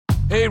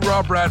Hey,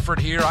 Rob Bradford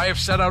here. I have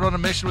set out on a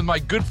mission with my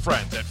good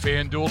friends at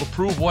FanDuel to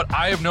prove what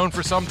I have known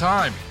for some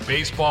time.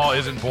 Baseball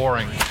isn't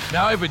boring.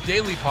 Now I have a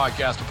daily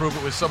podcast to prove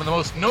it with some of the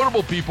most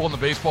notable people in the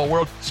baseball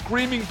world,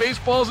 screaming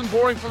baseball isn't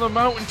boring from the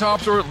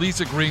mountaintops, or at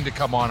least agreeing to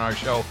come on our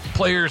show.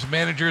 Players,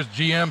 managers,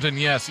 GMs, and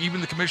yes, even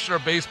the commissioner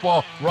of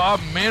baseball, Rob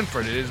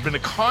Manfred. It has been a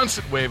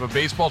constant wave of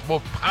baseball's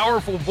most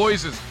powerful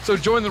voices. So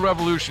join the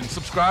revolution.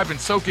 Subscribe and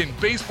soak in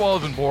Baseball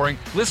Isn't Boring.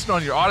 Listen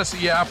on your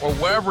Odyssey app or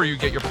wherever you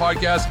get your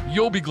podcasts.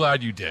 You'll be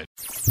glad you did.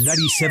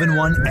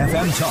 97.1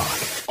 FM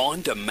Talk.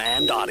 On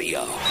demand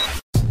audio.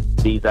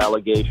 These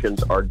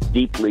allegations are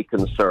deeply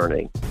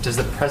concerning. Does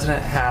the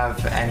president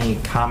have any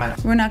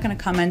comment? We're not going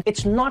to comment.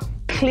 It's not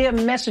clear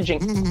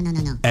messaging.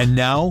 No. And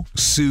now,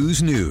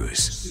 Sue's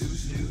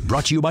News.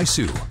 Brought to you by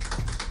Sue.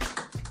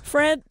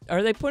 Fred,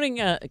 are they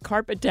putting a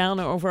carpet down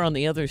over on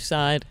the other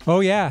side? Oh,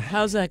 yeah.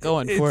 How's that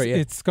going for you?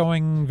 It's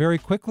going very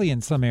quickly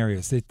in some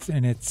areas.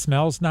 It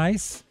smells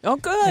nice. Oh,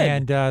 good.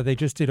 And they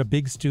just did a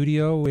big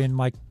studio in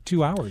like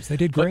 2 hours. They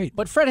did great.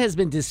 But Fred has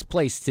been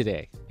displaced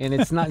today, and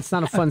it's not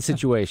a fun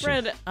situation.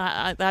 Fred,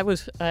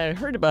 I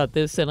heard about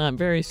this, and I'm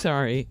very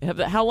sorry.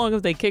 How long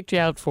have they kicked you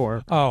out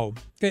for? Oh,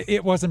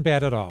 it wasn't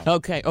bad at all.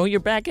 Okay. Oh, you're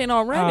back in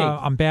already?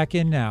 I'm back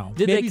in now.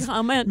 Did they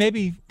comment?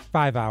 Maybe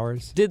 5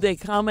 hours. Did they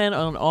comment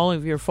on all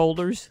of your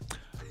folders?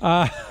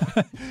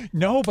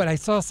 No, but I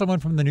saw someone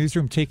from the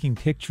newsroom taking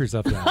pictures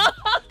of them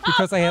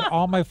because I had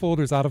all my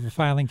folders out of a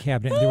filing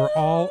cabinet, and they were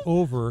all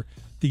over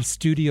the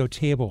studio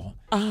table.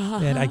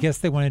 And I guess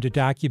they wanted to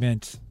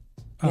document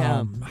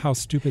how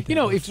stupid they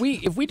were. If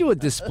we do a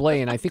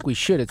display, and I think we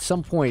should at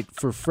some point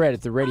for Fred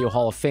at the Radio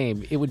Hall of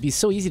Fame, it would be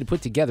so easy to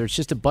put together. It's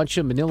just a bunch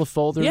of manila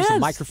folders, a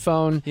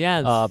microphone,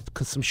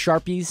 some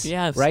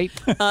Sharpies, right?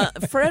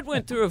 Fred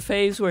went through a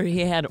phase where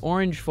he had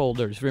orange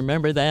folders.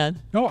 Remember that?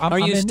 No,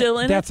 Are you still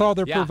in it? That's all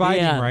they're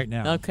providing right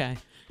now. Okay.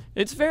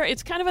 It's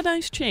kind of a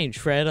nice change,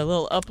 Fred, a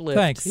little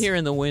uplift here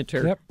in the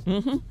winter. Yep.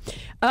 Mm-hmm.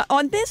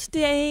 On this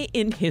day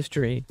in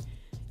history,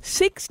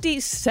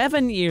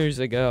 67 years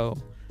ago,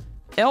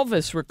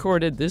 Elvis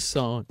recorded this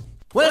song.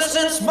 Well,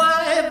 since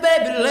my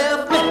baby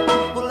left me,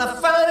 well, I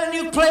found a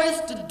new place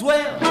to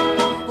dwell.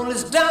 Well,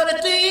 it's down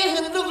at the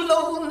end of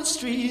Lonely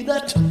Street,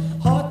 that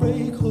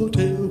heartbreak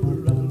hotel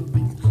where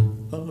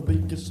I'll be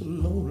just a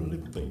lonely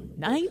baby.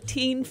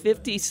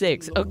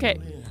 1956. Okay,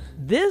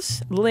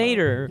 this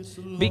later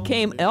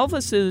became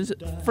Elvis's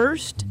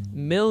first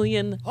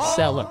million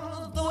seller.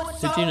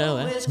 Did you know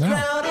that?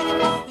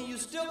 No.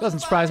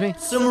 Doesn't surprise me.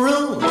 Some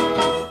room.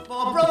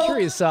 I'm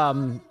curious,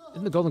 isn't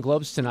the Golden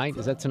Globes tonight?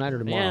 Is that tonight or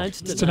tomorrow? Yeah, it's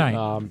tonight.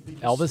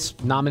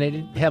 Elvis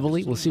nominated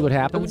heavily. We'll see what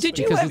happens. Did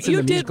you? Because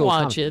You did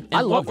watch it. I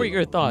And loved what were it.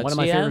 your thoughts? One of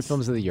my favorite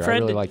films of the year. Fred, I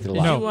really liked it a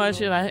lot. Did you watch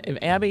it,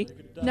 Abby?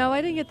 No,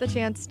 I didn't get the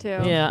chance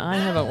to. Yeah, I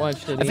haven't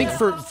watched it. I think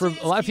for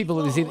a lot of people,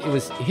 it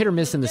was hit or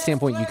miss in the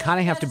standpoint you kind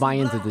of have to buy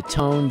into the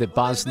tone that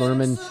Baz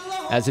Luhrmann,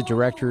 as a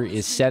director,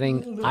 is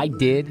setting. I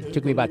did. It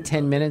took me about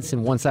 10 minutes,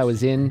 and once I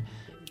was in,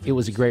 it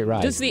was a great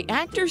ride. Does the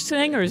actor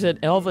sing, or is it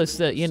Elvis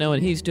that,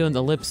 and he's doing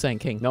the lip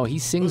syncing? No, he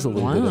sings a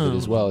little bit of it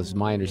as well, is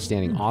my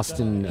understanding.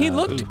 Austin. He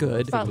looked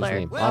good.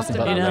 Butler. Austin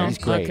Butler. He's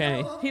great.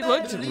 Okay. He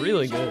looked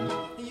really good.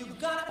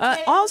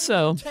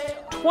 Also,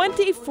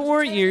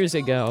 24 years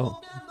ago,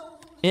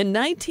 in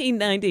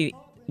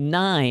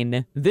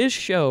 1999, this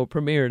show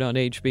premiered on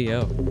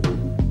HBO.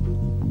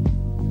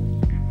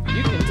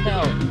 You can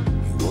tell.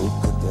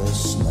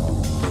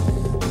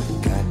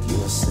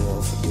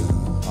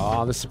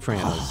 Oh, The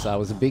Sopranos. I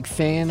was a big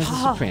fan of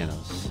The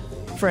Sopranos.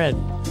 Fred,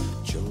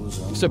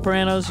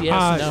 Sopranos,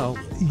 yes, no?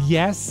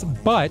 Yes,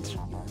 but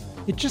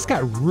it just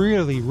got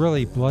really,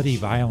 really bloody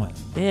violent.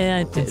 Yeah,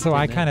 it did. And so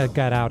I kind of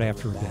got out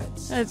after a bit.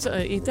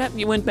 That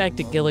you went back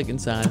to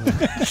Gilligan's Island.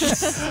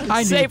 I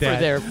need Safer that.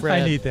 there,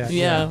 Fred. I need that.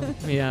 Yeah,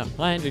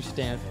 I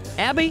understand.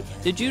 Abby,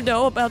 did you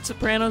know about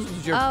Sopranos?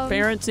 Was your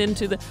parents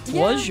into the?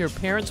 Yeah. Was your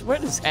parents?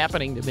 What is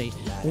happening to me?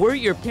 Were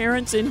your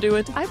parents into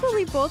it? I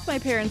believe both my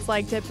parents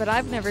liked it, but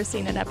I've never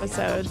seen an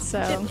episode,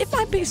 so. It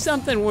might be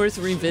something worth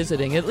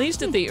revisiting, at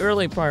least at the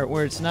early part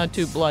where it's not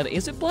too bloody.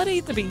 Is it bloody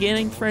at the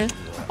beginning, Fred?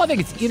 I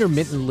think it's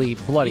intermittently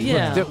bloody.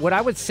 Yeah. Look, what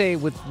I would say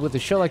with a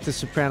show like The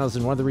Sopranos,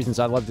 and one of the reasons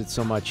I loved it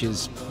so much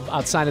is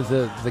outside of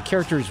the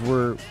characters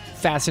were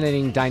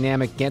fascinating,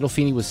 dynamic.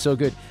 Gandolfini was so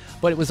good.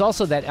 But it was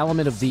also that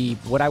element of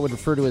what I would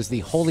refer to as the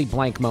holy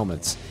blank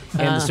moments.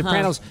 And The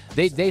Sopranos,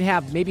 they'd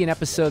have maybe an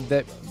episode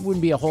that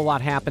wouldn't be a whole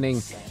lot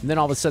happening, and then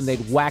all of a sudden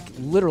they'd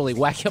literally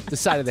whack up the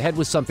side of the head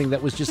with something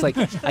that was just like,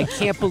 I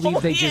can't believe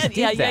they just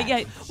did that.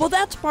 Yeah. Well,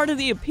 that's part of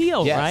the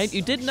appeal, Yes. right?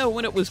 You didn't know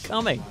when it was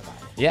coming.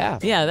 Yeah.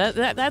 Yeah,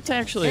 that's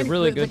actually a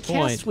really good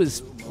point. The cast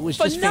was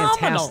just Phenomenal.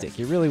 fantastic.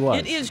 It really was.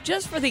 It is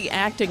just for the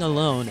acting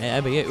alone,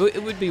 Abby.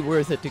 It would be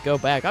worth it to go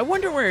back. I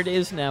wonder where it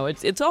is now.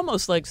 It's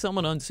almost like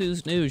someone on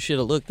Sue's News should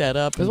have looked that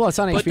up. Well, it's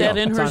on put HBO. that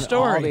in it's her on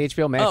story. All the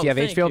HBO Max. Oh, you have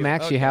thank HBO you.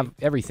 Max. Okay. You have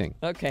everything.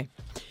 Okay.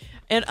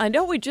 And I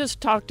know we just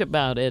talked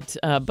about it,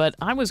 but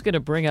I was going to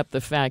bring up the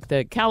fact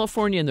that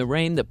California in the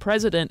rain, the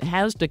president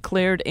has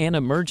declared an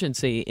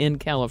emergency in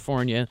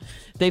California.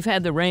 They've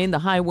had the rain, the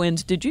high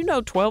winds. Did you know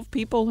 12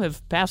 people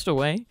have passed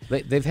away?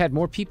 They've had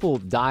more people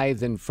die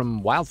than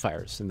from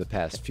wildfires in the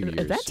past few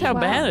years. That's how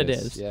bad it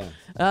is. Yeah.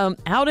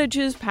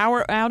 Outages,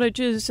 power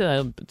outages.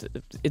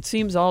 It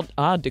seems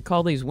odd to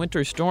call these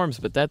winter storms,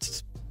 but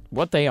that's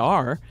what they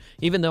are,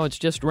 even though it's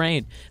just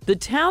rain. The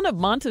town of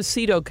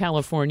Montecito,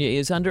 California,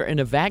 is under an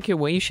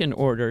evacuation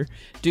order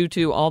due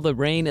to all the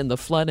rain and the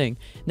flooding.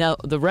 Now,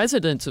 the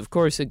residents, of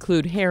course,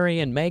 include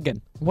Harry and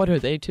Meghan. What are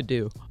they to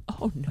do?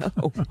 Oh,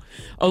 no.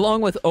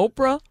 Along with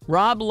Oprah,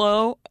 Rob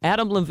Lowe,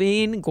 Adam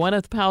Levine,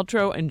 Gwyneth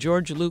Paltrow, and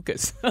George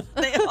Lucas.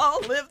 They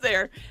all live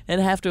there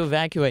and have to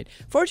evacuate.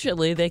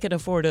 Fortunately, they can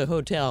afford a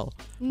hotel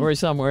or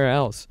somewhere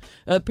else.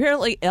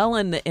 Apparently,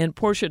 Ellen and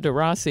Portia de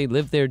Rossi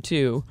live there,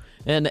 too.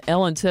 And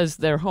Ellen says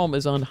their home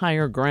is on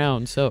higher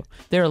ground, so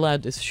they're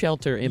allowed to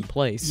shelter in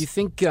place. You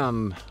think,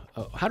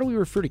 how do we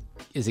refer to,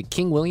 is it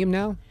King William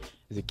now?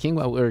 Is it King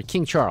or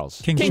King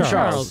Charles? King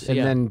Charles. And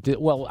yeah. then,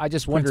 I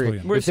just wonder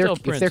William. if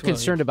they're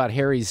concerned about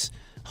Harry's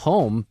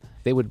home,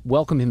 they would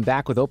welcome him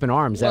back with open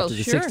arms after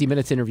the 60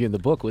 Minutes interview in the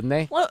book, wouldn't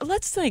they? Well,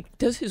 let's think.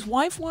 Does his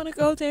wife want to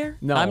go there?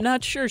 No. I'm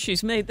not sure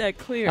she's made that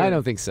clear. I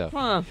don't think so.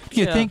 Huh.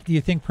 Do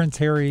you think Prince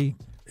Harry,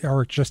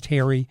 or just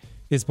Harry,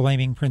 is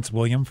blaming Prince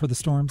William for the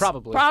storms?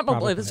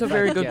 Probably. That's a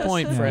very good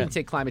point, He Fred. didn't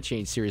take climate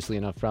change seriously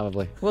enough,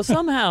 probably. Well,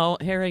 somehow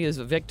Harry is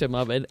a victim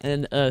of it,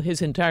 and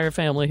his entire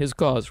family has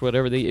caused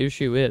whatever the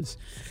issue is.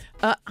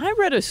 I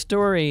read a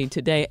story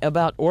today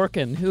about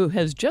Orkin, who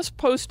has just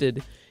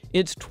posted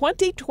its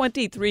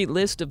 2023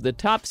 list of the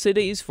top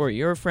cities for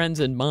your friends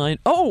and mine.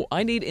 Oh,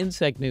 I need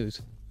insect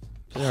news.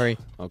 Sorry.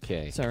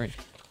 Okay. Sorry.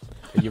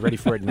 Are you ready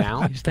for it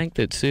now? I think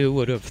that Sue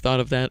would have thought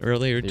of that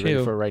earlier, too.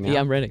 Ready for it right now?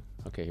 Yeah, I'm ready.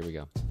 Okay, here we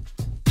go.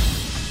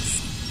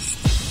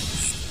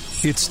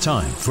 It's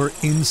time for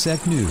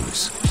Insect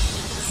News.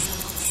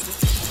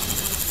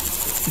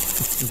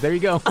 There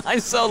you go. I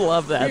so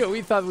love that.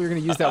 We thought we were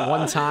going to use that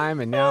one time,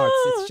 and now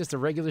it's just a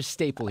regular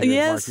staple here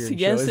at Mark Maron Show,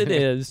 Yes, isn't it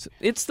is.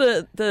 It's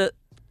the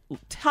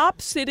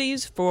top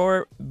cities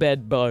for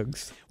bed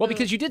bugs. Well,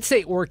 because you did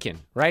say Orkin,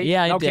 right?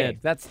 Yeah, I okay,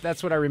 did.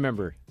 That's what I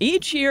remember.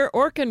 Each year,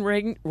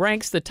 Orkin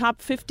ranks the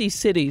top 50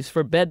 cities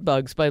for bed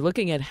bugs by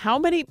looking at how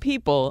many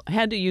people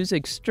had to use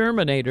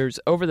exterminators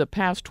over the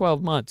past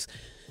 12 months.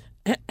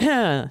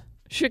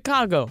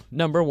 Chicago,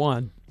 number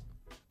 1.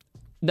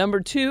 Number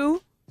 2,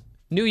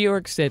 New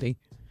York City.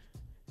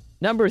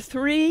 Number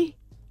 3,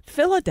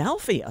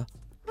 Philadelphia.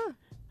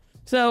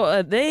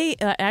 So they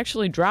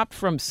actually dropped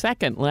from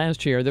second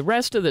last year. The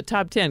rest of the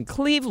top 10,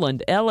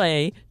 Cleveland,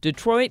 L.A.,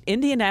 Detroit,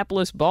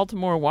 Indianapolis,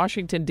 Baltimore,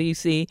 Washington,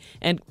 D.C.,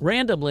 and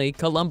randomly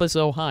Columbus,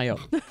 Ohio.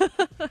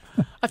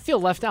 I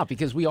feel left out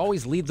because we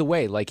always lead the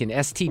way, like in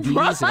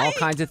STDs and all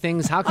kinds of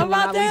things. How can we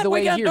not lead the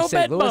way here, no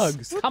St. bed Louis?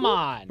 bugs. Come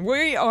on.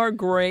 We are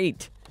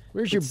great.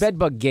 Where's your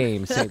bedbug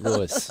game, St.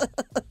 Louis?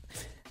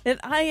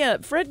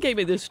 And Fred gave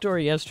me this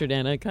story yesterday,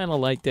 and I kind of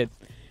liked it.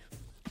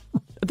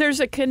 There's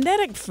a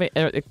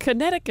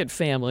Connecticut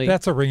family.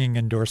 That's a ringing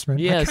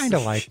endorsement. Yes. I kind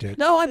of liked it.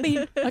 No, I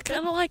mean, I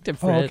kind of liked it,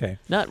 Fred. Oh, okay.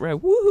 Not right.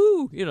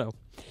 Woohoo, you know.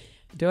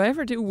 Do I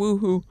ever do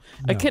woohoo?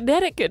 No. A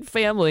Connecticut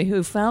family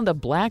who found a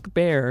black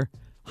bear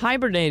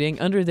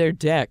hibernating under their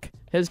deck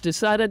has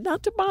decided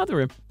not to bother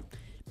him.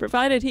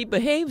 Provided he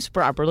behaves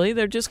properly,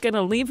 they're just going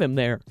to leave him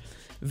there.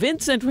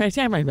 Vincent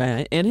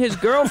and his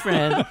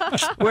girlfriend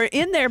were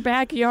in their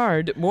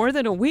backyard more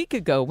than a week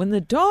ago when the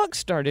dog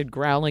started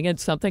growling at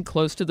something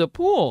close to the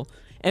pool.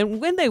 And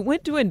when they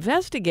went to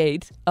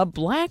investigate, a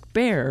black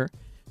bear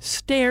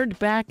stared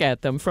back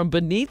at them from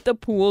beneath the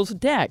pool's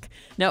deck.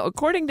 Now,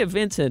 according to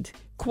Vincent,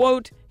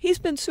 quote, he's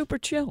been super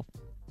chill.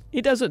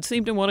 He doesn't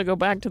seem to want to go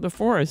back to the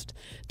forest.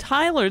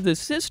 Tyler, the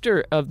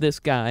sister of this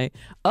guy,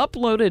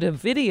 uploaded a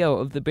video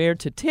of the bear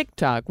to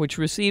TikTok, which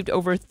received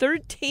over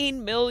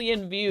 13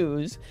 million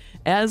views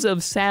as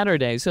of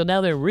Saturday. So now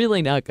they're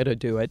really not going to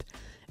do it.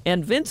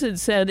 And Vincent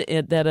said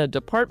that a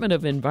Department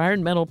of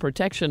Environmental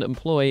Protection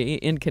employee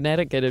in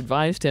Connecticut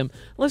advised him,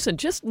 listen,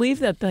 just leave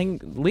that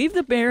thing, leave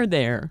the bear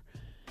there.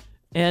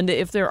 And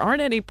if there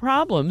aren't any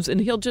problems,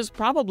 and he'll just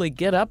probably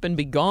get up and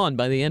be gone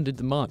by the end of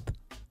the month.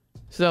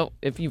 So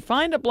if you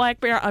find a black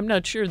bear, I'm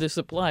not sure this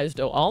applies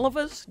to all of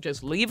us.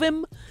 Just leave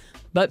him.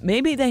 But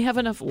maybe they have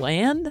enough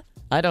land.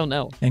 I don't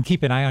know. And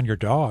keep an eye on your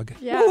dog.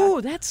 Yeah.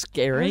 Ooh, that's I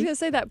scary. was going to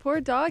say, that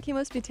poor dog, he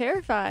must be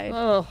terrified.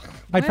 Oh,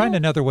 I'd find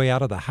another way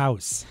out of the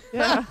house.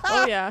 Yeah.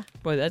 Oh, yeah.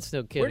 boy, that's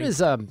no kidding. Where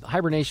does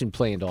hibernation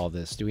play into all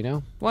this? Do we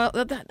know? Well,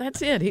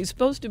 that's it. He's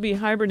supposed to be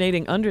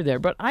hibernating under there,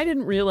 but I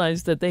didn't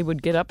realize that they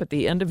would get up at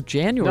the end of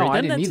January. No, Doesn't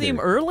I didn't that either. seem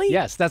early?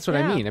 Yes, that's what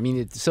I Yeah. mean. I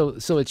mean, so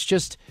it's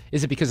just,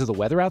 is it because of the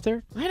weather out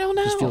there? I don't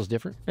know. Just feels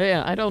different?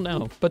 Yeah, I don't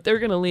know. But they're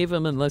going to leave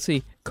him unless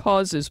he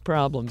causes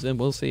problems, and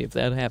we'll see if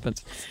that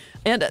happens.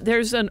 And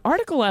there's an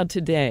article out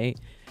today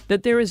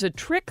that there is a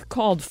trick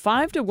called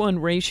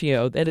 5-to-1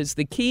 ratio that is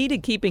the key to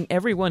keeping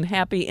everyone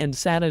happy and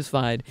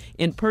satisfied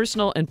in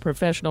personal and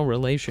professional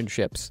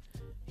relationships.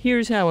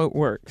 Here's how it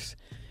works.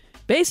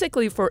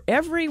 Basically, for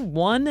every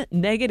one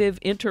negative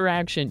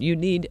interaction, you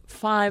need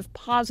 5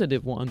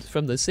 positive ones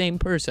from the same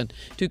person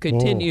to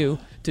continue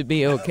to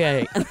be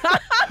okay.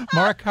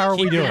 Mark, how are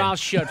we Keep doing? your mouth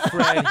shut,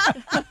 Fred.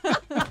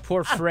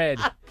 Poor Fred.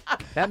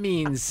 That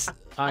means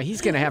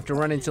he's going to have to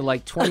run into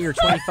like 20 or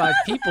 25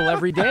 people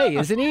every day,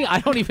 isn't he? I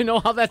don't even know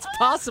how that's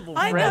possible,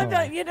 I Fred.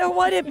 know, you know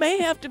what? It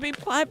may have to be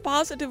 5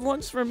 positive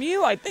ones from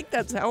you. I think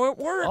that's how it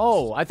works.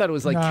 Oh, I thought it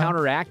was like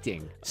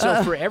counteracting.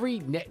 So for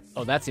every...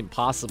 Oh, that's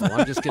impossible.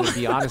 I'm just going to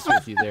be honest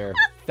with you there.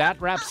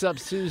 That wraps up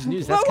Sue's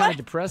news. That's kind of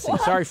depressing.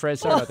 Sorry, Fred.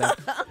 Sorry about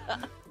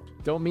that.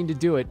 Don't mean to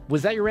do it.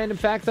 Was that your random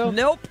fact, though?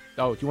 Nope.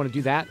 Oh, do you want to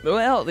do that?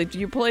 Well, if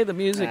you play the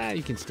music...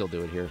 You can still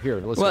do it here. Here,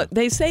 listen. Well,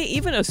 they say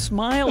even a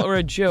smile or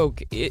a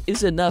joke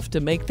is enough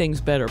to make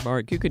things better,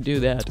 Mark. You could do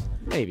that.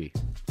 Maybe.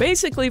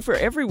 Basically, for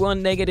every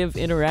one negative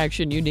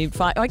interaction, you need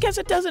 5. I guess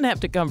it doesn't have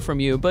to come from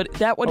you, but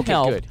that would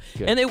help. Good.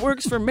 And it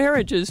works for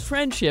marriages,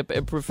 friendship,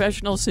 and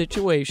professional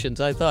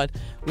situations. I thought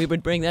we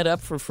would bring that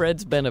up for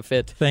Fred's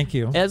benefit. Thank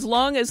you. As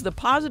long as the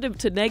positive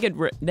to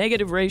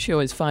negative ratio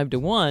is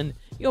 5-1,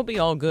 you'll be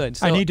all good.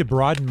 So I need to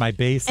broaden my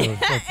base of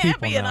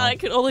people Abby and now. I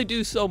can only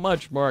do so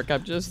much, Mark.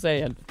 I'm just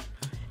saying.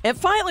 And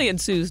finally, in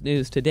Sue's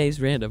News, today's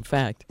random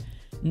fact.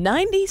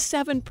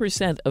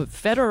 97% of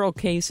federal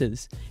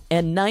cases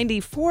and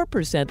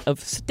 94% of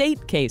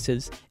state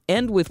cases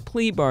end with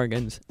plea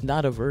bargains,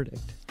 not a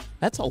verdict.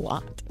 That's a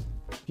lot.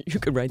 You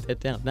could write that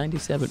down.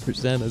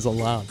 97% is a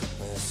lot.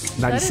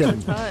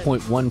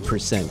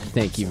 97.1%.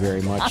 Thank you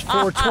very much.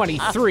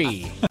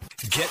 423.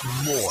 Get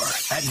more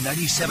at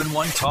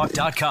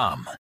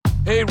 971talk.com.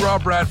 Hey,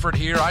 Rob Bradford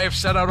here. I have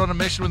set out on a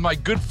mission with my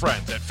good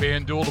friends at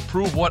FanDuel to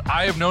prove what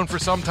I have known for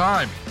some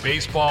time.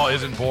 Baseball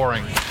isn't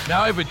boring.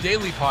 Now I have a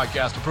daily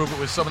podcast to prove it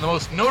with some of the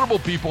most notable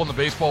people in the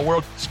baseball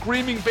world,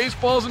 screaming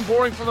baseball isn't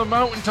boring from the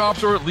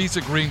mountaintops, or at least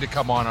agreeing to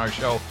come on our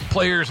show.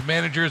 Players,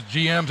 managers,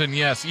 GMs, and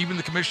yes, even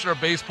the commissioner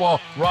of baseball,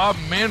 Rob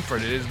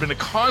Manfred. It has been a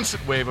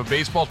constant wave of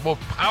baseball's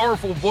most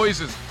powerful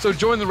voices. So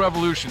join the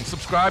revolution.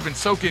 Subscribe and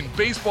soak in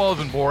Baseball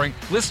Isn't Boring.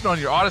 Listen on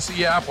your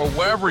Odyssey app or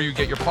wherever you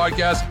get your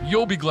podcasts.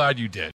 You'll be glad you did.